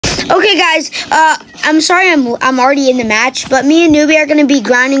Okay, guys. I'm sorry I'm already in the match, but me and Newbie are gonna be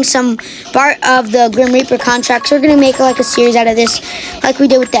grinding some part of the Grim Reaper contract. So we're gonna make like a series out of this, like we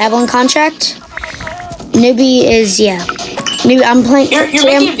did with the Evelyn contract. Newbie is Newbie, I'm playing. You're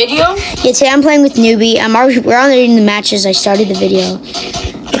making a video? Yeah, today I'm playing with Newbie. We're already in the matches. I started the video.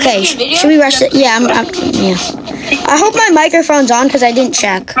 Okay, should we rush it? Yeah, yeah. I hope my microphone's on because I didn't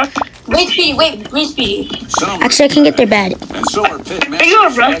check. Wait, Speedy, wait, Speedy. Actually, I can get their bed. Are you a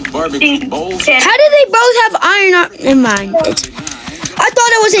bro? How did they both have iron on? Never mind. I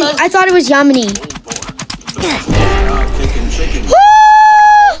thought it was Yamini.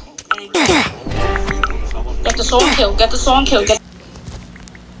 Get the song kill. Get the song kill.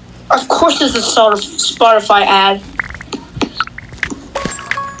 Of course, there's a sort of Spotify ad.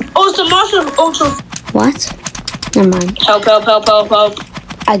 Oh, it's the monster ultra. What? Never mind. Help.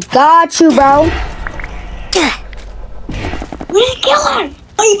 I got you, bro. We didn't kill her.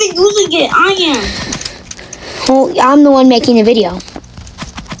 Are you even using it? I am. Well, I'm the one making the video.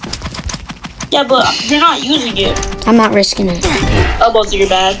 Yeah, but you're not using it. I'm not risking it. Oh, both of you are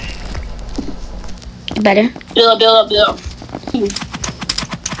bad. Better. Build up.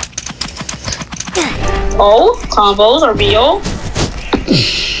 Oh, combos are real.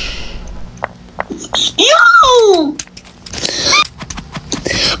 Yo!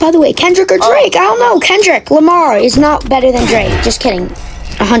 By the way, Kendrick or Drake? I don't know. Kendrick Lamar is not better than Drake. Just kidding.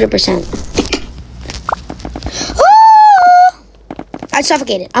 100%. Oh! I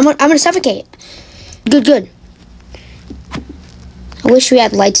suffocated. I'm gonna suffocate. Good. I wish we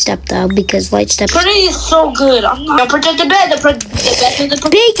had light step though, because light step. Pretty is so good. I'm not gonna protect the bed. The bed.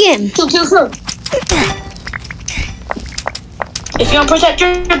 Bacon. Kill. If you don't protect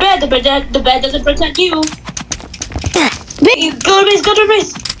your bed, the bed doesn't protect you. Go to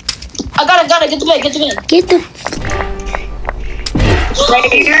base. I got it. Get the bed. Get the.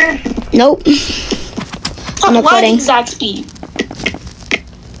 Right here. Nope. I'm not quitting. Exact speed.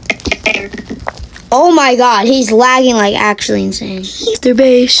 Oh my god, he's lagging like actually insane. Their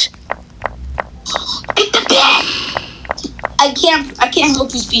base. Get the bed. I can't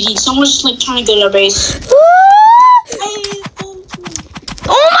help you, Speedy. Someone's like trying to go to our base.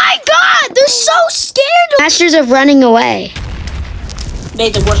 Oh my god, they're so scared. Masters of running away.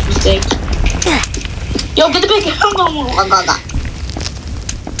 Made the worst mistake. Yo, get the big.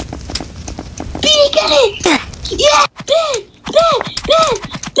 Speedy, get it. Yeah, bed.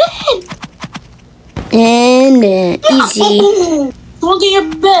 And easy. Look at your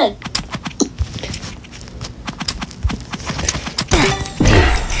bed.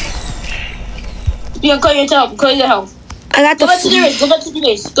 Yeah, call your help. I got Go back to the base. Go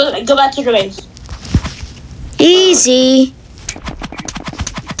back to the base. Easy.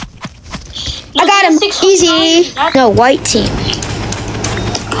 I got him. Easy. No, white team.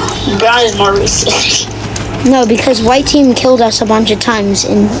 Brown is more risky. No, because white team killed us a bunch of times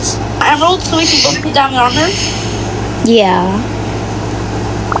in. Emerald, so we can both get down armor. Yeah.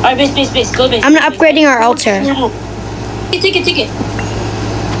 Alright, base. Go base. I'm upgrading our altar. Take it.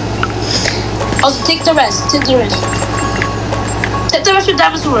 Also, take the rest. Take the rest with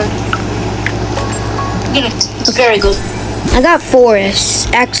diamond sword. Get it. It's very good. I got forests.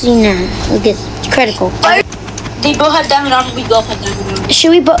 Actually, no. Look at critical. They both have diamond armor. We both have diamond armor.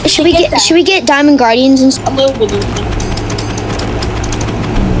 Should we get diamond guardians and stuff? A little bit.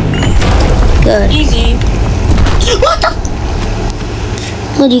 Good. Easy. What the?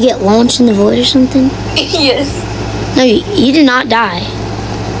 Well, do you get launched in the void or something? Yes. No, you did not die.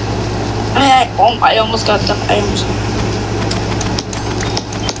 I almost got them.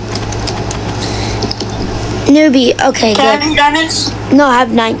 Newbie, okay, Can I good. have diamonds? No, I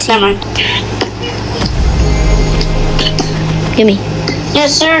have 19. Never mind. Give me.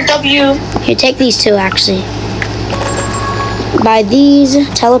 Yes, sir. W. Here, take these two, actually. Buy these,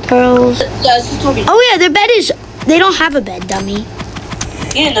 telepearls. Oh, yeah, their bed is... They don't have a bed, dummy.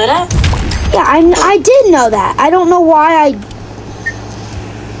 You didn't know that? Yeah, I did know that. I don't know why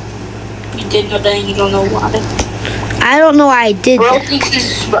You did know that and you don't know why. I don't know why I did Bro that. thinks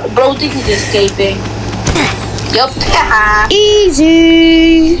he's escaping. Yup.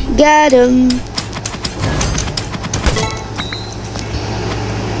 Easy. Got him.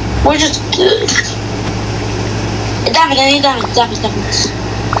 We're just good. Diamonds.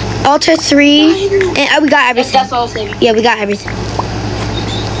 Altar 3. And we got everything. That's all saving. Yeah, we got everything.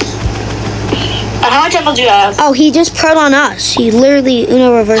 How much emerald do you have? Oh, he just pro'd on us. He literally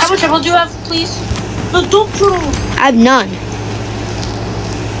Uno reversed. How much emerald do you have, please? No, don't pro. I have none.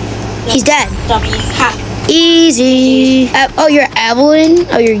 He's dead. Dummy. Ha. Easy. Oh, you're Evelyn?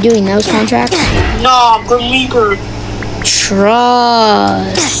 Oh, you're doing those contracts? No, I'm Grim Reaper.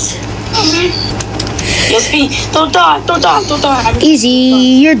 Trust. Yes, me. Don't die. Don't die. Don't die. Easy.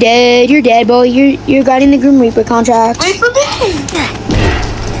 You're dead. You're dead, boy. You're getting the Grim Reaper contract. Wait for me.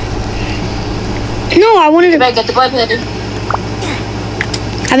 No, I wanted to. Get the blood headed.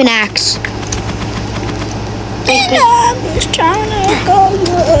 I have an axe. I'm just trying to go.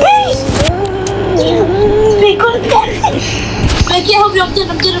 I can't help you. I'm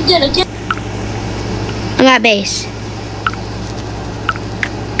dead. I'm at base.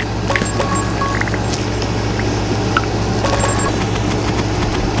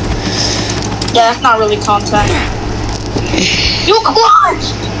 Yeah, that's not really contact. You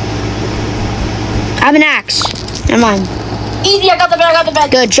clutched! I have an axe. Never mind. Easy, I got the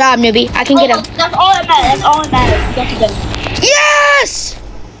bed. Good job, newbie. I can get him. That's all that matters. You got the bed. Yes!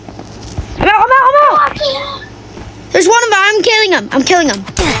 I'm out. There's one of them. I'm killing him.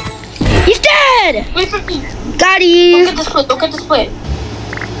 He's dead! Wait for me. Got you. Don't get the split.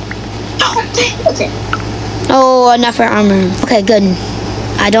 Okay. Oh, enough for armor. Okay, good.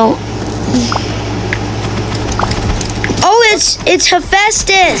 I don't... Oh, it's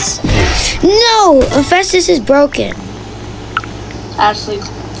Hephaestus. No, Hephaestus is broken. Actually,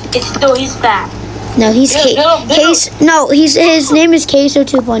 he's fat. No, he's Case. No, his name is Queso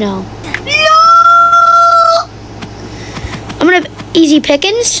 2.0. No! I'm gonna have easy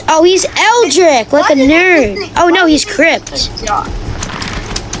pickings. Oh, he's Eldrick, like a nerd. Oh no, he's Crypt.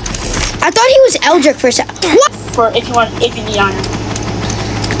 I thought he was Eldrick for a second. What? For if you need iron.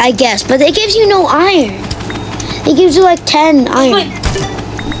 I guess, but it gives you no iron. It gives you like 10 iron.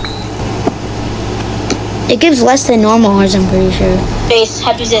 It gives less than normal ours, I'm pretty sure. Base,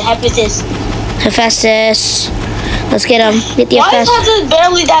 Hephaestus. Hephaestus. Let's get him. Get the Why is Hephaestus. Hephaestus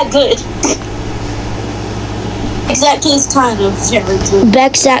barely that good? Exactly, it's kind of very good.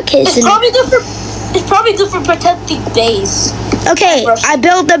 Bexat case. It's probably good for protecting base. Okay, I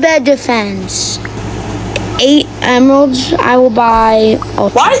built the bed defense. 8 emeralds. I will buy.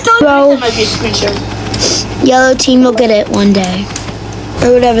 Why is that might be a screenshot? Yellow team will get it one day,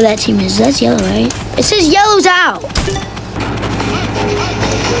 or whatever that team is. That's yellow, right? It says yellow's out.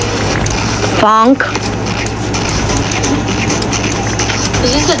 Bonk.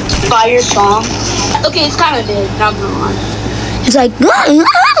 Is this a fire song? Okay, it's kind of big. Not gonna lie. It's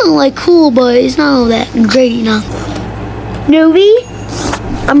like cool, but it's not all that great, you know. Newbie,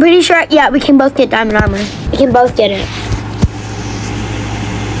 I'm pretty sure. Yeah, we can both get diamond armor. We can both get it.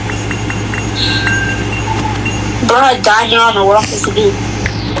 But diamond armor, what else to do?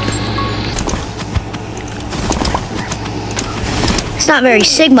 It's not very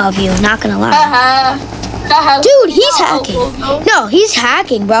Sigma of you, not gonna lie. Dude, he's hacking. No, he's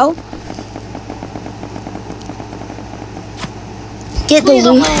hacking, bro. Get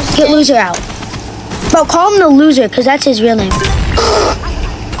loser out. Bro, call him the loser, because that's his real name.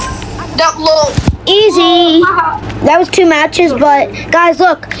 That low. Easy. That was 2 matches, but guys,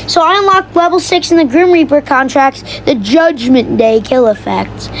 look. So I unlocked level 6 in the Grim Reaper contracts, the Judgment Day kill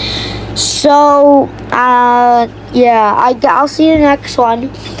effect. So, yeah, I'll see you in the next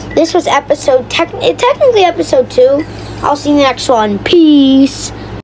one. This was technically episode 2. I'll see you in the next one. Peace.